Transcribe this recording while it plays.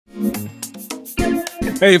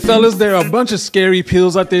Hey fellas, there are a bunch of scary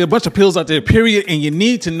pills out there, a bunch of pills out there, period, and you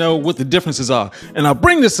need to know what the differences are. And I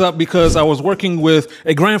bring this up because I was working with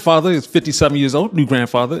a grandfather, he's 57 years old, new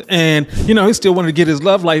grandfather, and you know, he still wanted to get his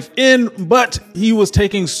love life in, but he was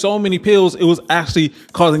taking so many pills, it was actually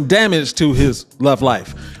causing damage to his love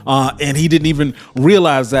life. And he didn't even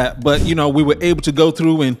realize that, but you know, we were able to go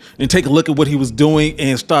through and take a look at what he was doing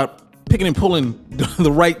and start picking and pulling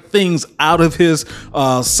the right things out of his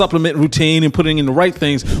supplement routine and putting in the right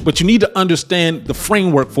things. But you need to understand the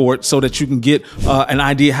framework for it so that you can get an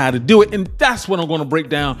idea how to do it. And that's what I'm going to break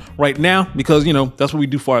down right now, because, you know, that's what we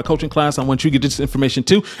do for our coaching class. I want you to get this information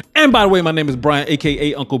too. And by the way, my name is Brian,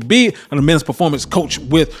 aka Uncle B. I'm a men's performance coach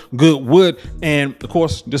with GoodWood. And of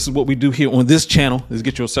course, this is what we do here on this channel, is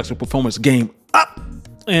get your sexual performance game up.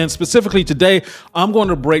 And specifically today, I'm going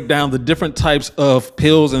to break down the different types of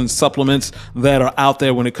pills and supplements that are out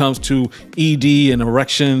there when it comes to ED and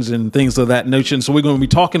erections and things of that nature. So we're going to be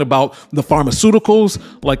talking about the pharmaceuticals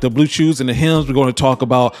like the blue chews and the Hims. We're going to talk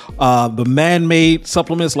about the man-made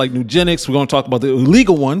supplements like Nugenics. We're going to talk about the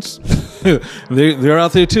illegal ones. They're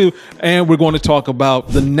out there too. And we're going to talk about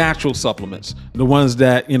the natural supplements, the ones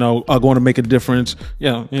that, you know, are going to make a difference,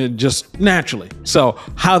 you know, just naturally. So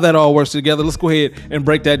how that all works together, let's go ahead and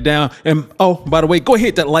break that down. And oh, by the way, go ahead,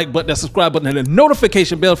 hit that like button, that subscribe button, and the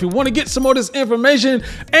notification bell if you want to get some more of this information.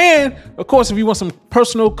 And of course, if you want some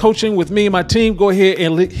personal coaching with me and my team, go ahead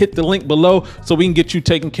and hit the link below so we can get you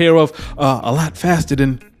taken care of a lot faster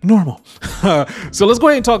than normal. So let's go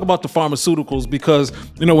ahead and talk about the pharmaceuticals, because,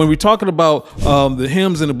 you know, when we're talking about the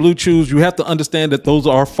Hims and the blue chews, you have to understand that those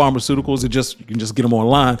are pharmaceuticals. You can just get them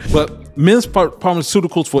online. But men's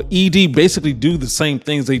pharmaceuticals for ED basically do the same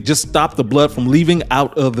things. They just stop the blood from leaving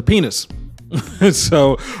out of the penis.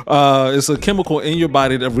 So it's a chemical in your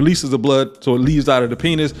body that releases the blood, so it leaves out of the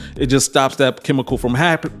penis. It just stops that chemical from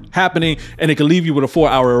happening, and it can leave you with a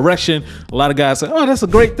 4-hour erection. A lot of guys say, oh, that's a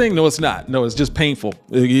great thing. No, it's not. No, it's just painful.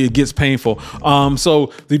 It gets painful.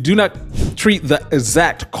 So they do not treat the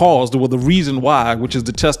exact cause, or the reason why, which is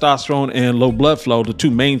the testosterone and low blood flow, the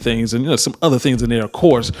two main things, and, you know, some other things in there, of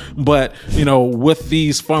course. But, you know, with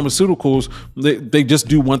these pharmaceuticals, they just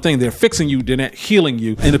do one thing. They're fixing you, they're not healing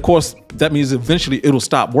you. And of course, that means eventually it'll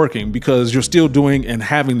stop working, because you're still doing and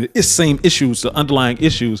having the same issues, the underlying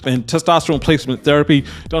issues. And testosterone placement therapy,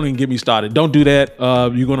 don't even get me started. Don't do that.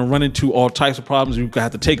 You're going to run into all types of problems. You're going to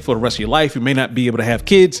have to take it for the rest of your life. You may not be able to have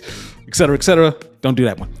kids, etc., etc. Don't do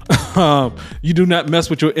that one. You do not mess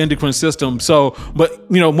with your endocrine system. So, but,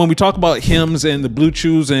 you know, when we talk about Hims and the blue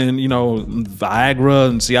chews and, you know, Viagra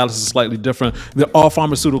and Cialis is slightly different. They're all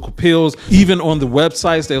pharmaceutical pills. Even on the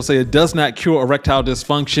websites, they'll say it does not cure erectile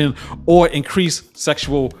dysfunction or increase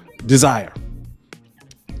sexual desire.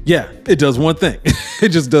 Yeah, it does one thing. It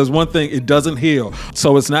just does one thing. It doesn't heal.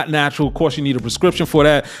 So it's not natural. Of course, you need a prescription for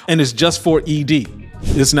that. And it's just for ED.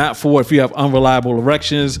 It's not for if you have unreliable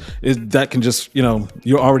erections. That can just, you know,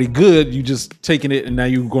 you're already good. You just taking it and now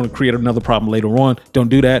you're going to create another problem later on. Don't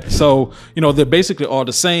do that. So, you know, they're basically all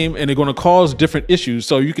the same, and they're going to cause different issues.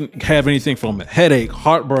 So you can have anything from headache,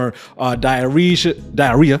 heartburn,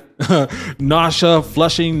 diarrhea, nausea,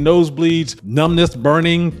 flushing, nosebleeds, numbness,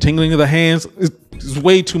 burning, tingling of the hands. It's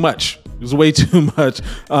way too much. It's way too much.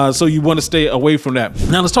 So you want to stay away from that.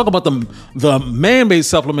 Now let's talk about the man-made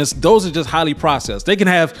supplements. Those are just highly processed. They can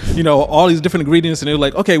have, you know, all these different ingredients, and they're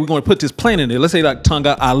like, okay, we're going to put this plant in there. Let's say like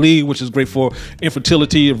Tonga Ali, which is great for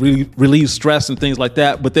infertility, it relieves stress and things like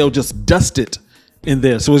that, but they'll just dust it in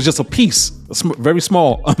there. So it's just a piece, a very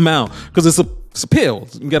small amount, because it's a pill.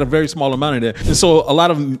 You get a very small amount in there. And so a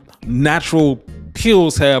lot of natural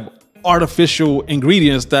pills have artificial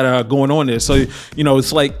ingredients that are going on there. So, you know,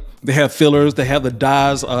 it's like, they have fillers, they have the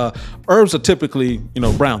dyes. Herbs are typically, you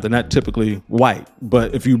know, brown. They're not typically white.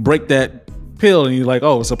 But if you break that pill and you're like,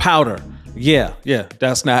 oh, it's a powder. Yeah,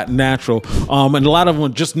 that's not natural. And a lot of them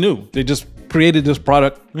are just new. They just created this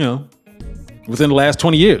product, you know, within the last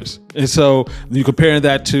 20 years. And so you comparing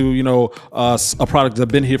that to, you know, a product that's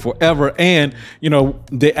been here forever, and, you know,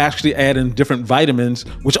 they actually add in different vitamins,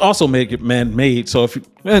 which also make it man-made. So if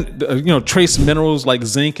you know, trace minerals like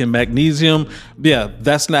zinc and magnesium, yeah,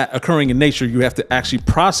 that's not occurring in nature. You have to actually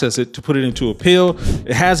process it to put it into a pill.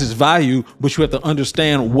 It has its value, but you have to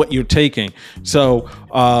understand what you're taking. So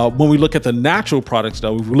when we look at the natural products,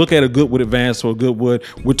 though, if we look at a GoodWood Advanced or a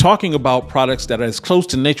GoodWood, we're talking about products that are as close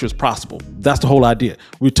to nature as possible. That's the whole idea.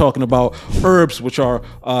 We're talking talking about herbs, which are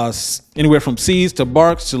anywhere from seeds to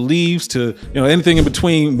barks to leaves to anything in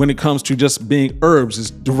between. When it comes to just being herbs,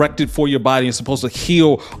 it's directed for your body and supposed to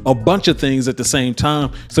heal a bunch of things at the same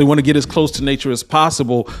time. So you want to get as close to nature as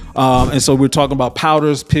possible. And so we're talking about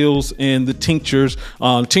powders, pills, and the tinctures.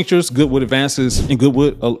 Tinctures, GoodWood Advances, and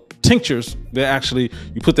GoodWood tinctures. They actually,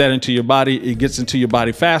 you put that into your body, it gets into your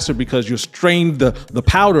body faster because you strain the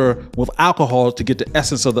powder with alcohol to get the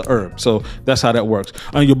essence of the herb. So that's how that works.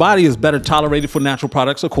 Your body is better tolerated for natural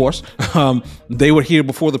products, of course. They were here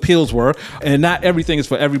before the pills were, and not everything is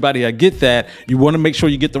for everybody. I get that. You want to make sure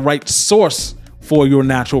you get the right source for your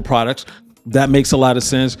natural products. That makes a lot of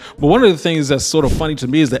sense. But one of the things that's sort of funny to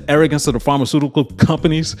me is the arrogance of the pharmaceutical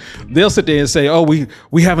companies. They'll sit there and say, oh,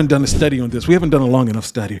 we haven't done a study on this. We haven't done a long enough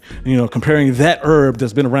study. Comparing that herb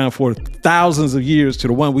that's been around for thousands of years to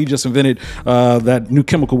the one we just invented, that new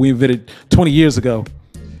chemical we invented 20 years ago.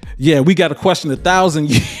 Yeah, we got to question 1,000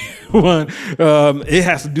 years one. It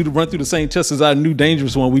has to run through the same test as our new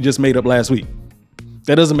dangerous one we just made up last week.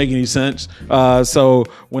 That doesn't make any sense. So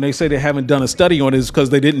when they say they haven't done a study on it, it's because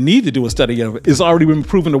they didn't need to do a study of it. It's already been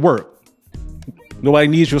proven to work. Nobody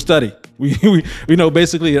needs your study. We know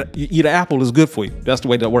basically you eat an apple is good for you. That's the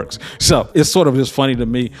way that works. So it's sort of just funny to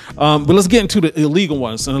me. But let's get into the illegal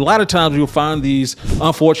ones. And a lot of times you'll find these,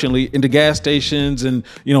 unfortunately, in the gas stations and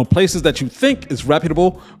places that you think is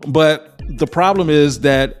reputable. But the problem is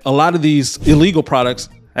that a lot of these illegal products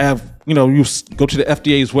have, you go to the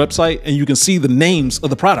FDA's website and you can see the names of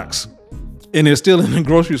the products. And they're still in the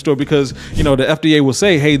grocery store because, the FDA will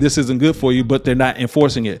say, hey, this isn't good for you, but they're not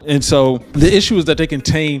enforcing it. And so the issue is that they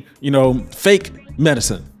contain, fake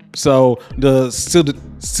medicine. So the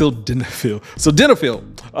sildenafil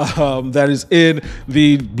that is in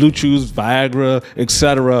the Blue Chews, Viagra,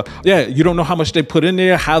 etc. Yeah, you don't know how much they put in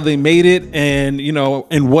there, how they made it, and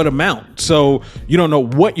in what amount. So you don't know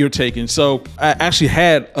what you're taking. So I actually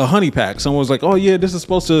had a honey pack. Someone was like, "Oh yeah, this is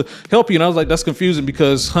supposed to help you," and I was like, "That's confusing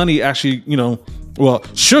because honey actually, well,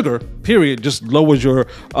 sugar, period, just lowers your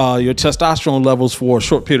testosterone levels for a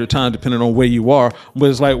short period of time, depending on where you are." But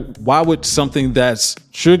it's like, why would something that's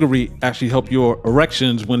sugary actually help your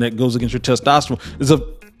erections when that goes against your testosterone? It's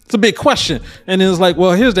a big question. And then it's like,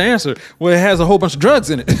 well, here's the answer. Well, it has a whole bunch of drugs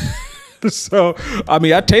in it. So, I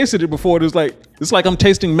mean, I tasted it before. It's like I'm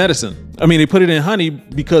tasting medicine. I mean, they put it in honey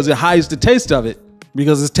because it hides the taste of it,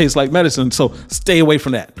 because it tastes like medicine. So stay away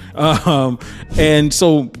from that. And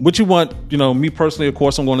so what you want, me personally, of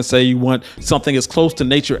course, I'm going to say you want something as close to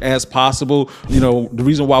nature as possible. The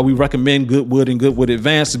reason why we recommend GoodWood and GoodWood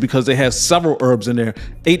Advanced is because they have several herbs in there,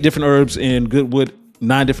 8 different herbs in GoodWood,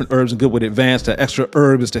 9 different herbs in GoodWood Advanced. The extra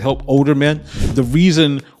herb is to help older men. The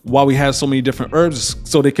reason why we have so many different herbs is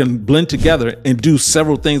so they can blend together and do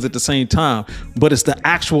several things at the same time. But it's the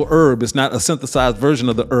actual herb. It's not a synthesized version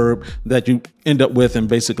of the herb that you end up with in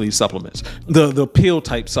basically supplements, the pill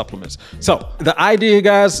type supplements. So the idea,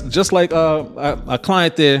 guys, just like a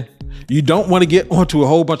client there, you don't want to get onto a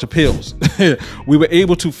whole bunch of pills. We were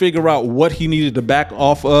able to figure out what he needed to back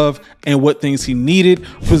off of and what things he needed,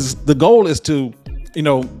 because the goal is to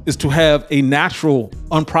have a natural,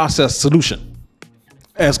 unprocessed solution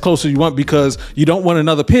as close as you want, because you don't want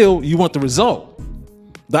another pill, you want the result.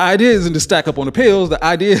 The idea isn't to stack up on the pills. The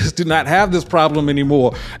idea is to not have this problem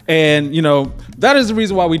anymore. And, that is the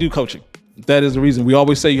reason why we do coaching. That is the reason. We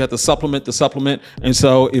always say you have to supplement the supplement. And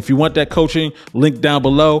so if you want that coaching, link down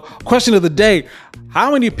below. Question of the day: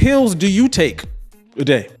 how many pills do you take a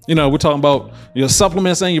day? We're talking about your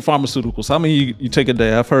supplements and your pharmaceuticals. How many you take a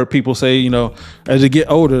day? I've heard people say, as you get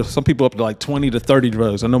older, some people up to like 20 to 30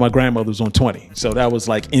 drugs. I know my grandmother's on 20. So that was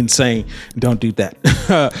like insane. Don't do that.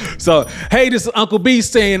 So, hey, this is Uncle B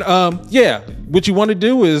saying, yeah, what you want to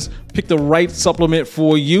do is pick the right supplement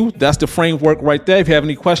for you. That's the framework right there. If you have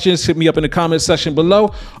any questions, hit me up in the comment section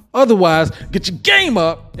below. Otherwise, get your game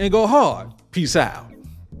up and go hard. Peace out.